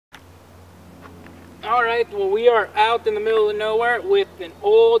Alright, well we are out in the middle of nowhere with an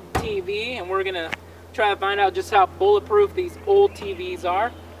old TV, and we're gonna try to find out just how bulletproof these old TVs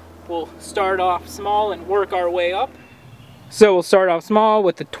are. We'll start off small and work our way up. So we'll start off small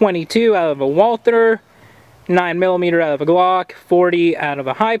with the 22 out of a Walther, 9mm out of a Glock, 40 out of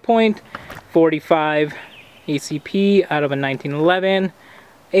a High Point, 45 ACP out of a 1911,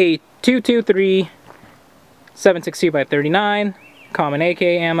 a 223 7.62 by 39 common AK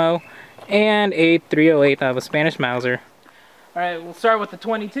ammo, and a 308 out of a Spanish Mauser. Alright, we'll start with the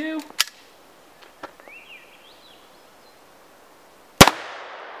 22.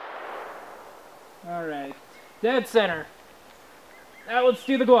 Alright, dead center. Now let's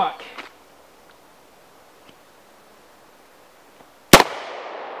do the Glock.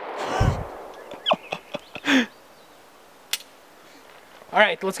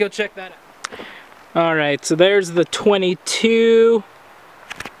 Alright, let's go check that out. Alright, so there's the 22.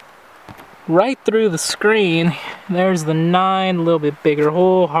 Right through the screen, there's the 9, a little bit bigger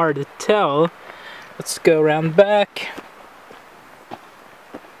hole, hard to tell. Let's go around back.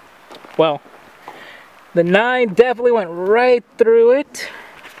 Well, the 9 definitely went right through it.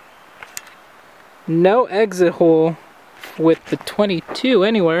 No exit hole with the 22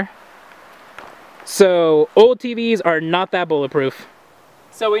 anywhere. So, old TVs are not that bulletproof.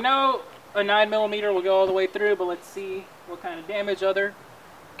 So we know a 9mm will go all the way through, but let's see what kind of damage other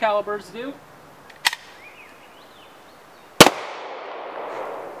calibers do.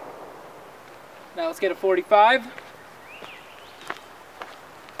 Now let's get a 45.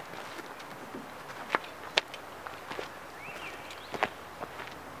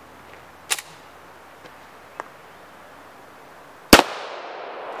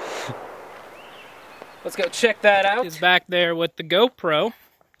 Let's go check that out. It's back there with the GoPro.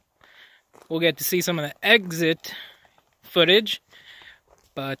 We'll get to see some of the exit footage.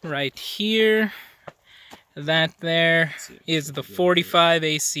 But right here, that there is the 45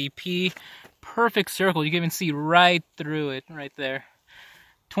 ACP. Perfect circle. You can even see right through it, right there.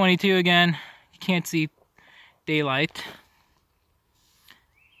 22 again. You can't see daylight.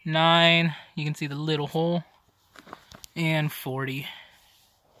 9, you can see the little hole. And 40.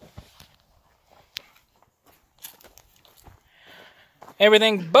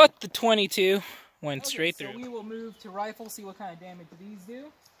 Everything but the 22 went straight through. So we will move to rifle, see what kind of damage these do.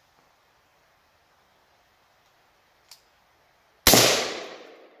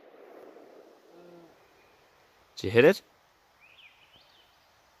 Did you hit it?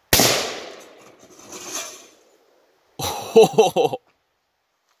 Oh.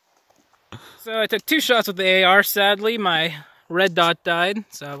 So I took 2 shots with the AR. Sadly, my red dot died,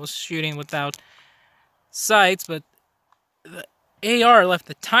 so I was shooting without sights, but the AR left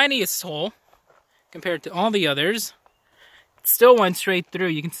the tiniest hole compared to all the others. It still went straight through.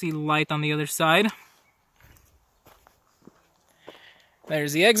 You can see light on the other side.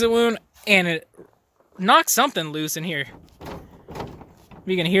 There's the exit wound, and it knocked something loose in here.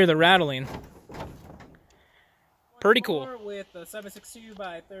 You can hear the rattling. Pretty cool. With a 7.62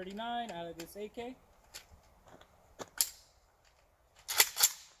 by 39 out of this AK.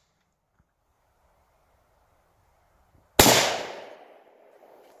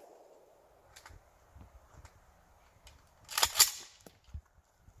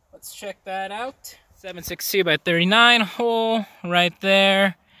 Let's check that out. 7.62 by 39 hole right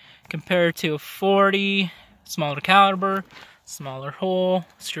there, compared to a 40, smaller caliber, smaller hole,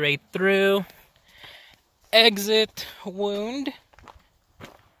 straight through. Exit wound.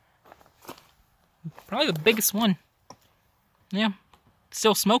 Probably the biggest one. Yeah,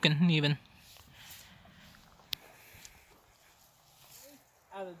 still smoking even.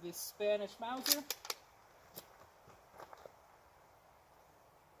 Out of this Spanish Mauser.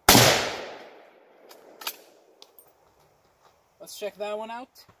 Let's check that one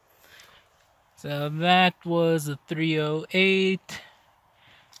out. So that was a 308.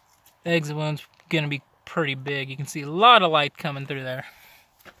 Exit wound's gonna be pretty big. You can see a lot of light coming through there.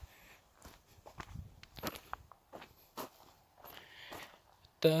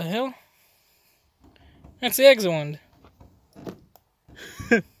 The hell? That's the exit wound.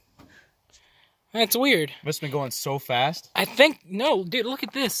 That's weird. Must have been going so fast. I think, no, dude, look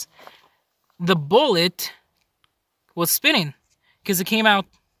at this. The bullet was spinning because it came out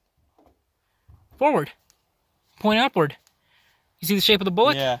forward, pointing upward. You see the shape of the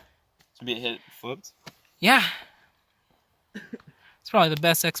bullet? Yeah. So it hit flipped? Yeah. It's probably the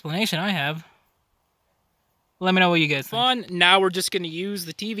best explanation I have. Let me know what you guys think. Now we're just going to use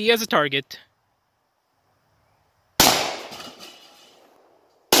the TV as a target.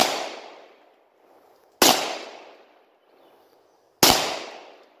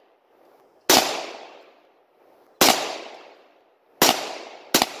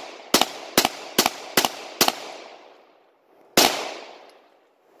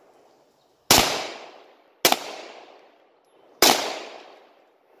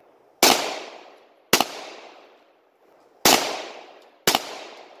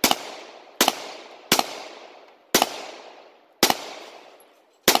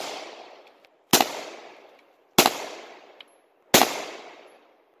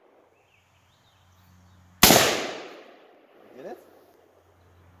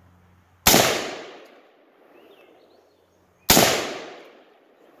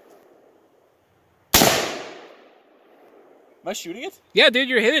 Am I shooting it? Yeah, dude,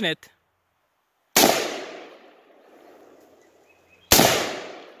 you're hitting it.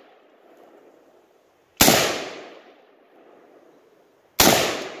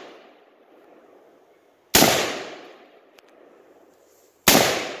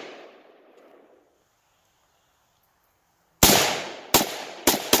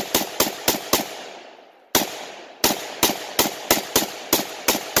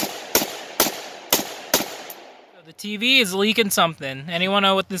 The TV is leaking something. Anyone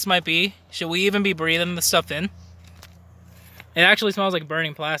know what this might be? Should we even be breathing the stuff in? It actually smells like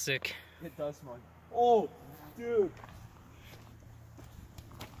burning plastic. It does smell. Oh, dude.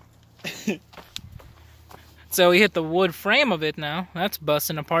 So we hit the wood frame of it now. That's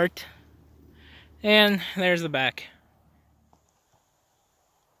busting apart. And there's the back.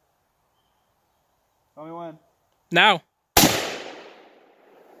 Tell me when. Now.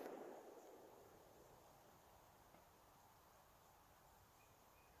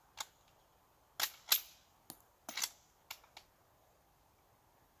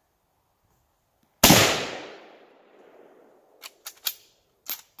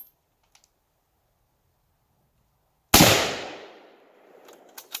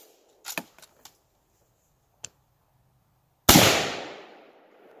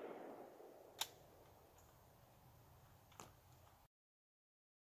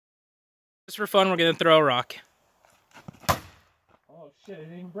 Just for fun, we're gonna throw a rock. Oh shit, I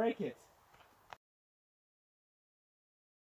didn't even break it.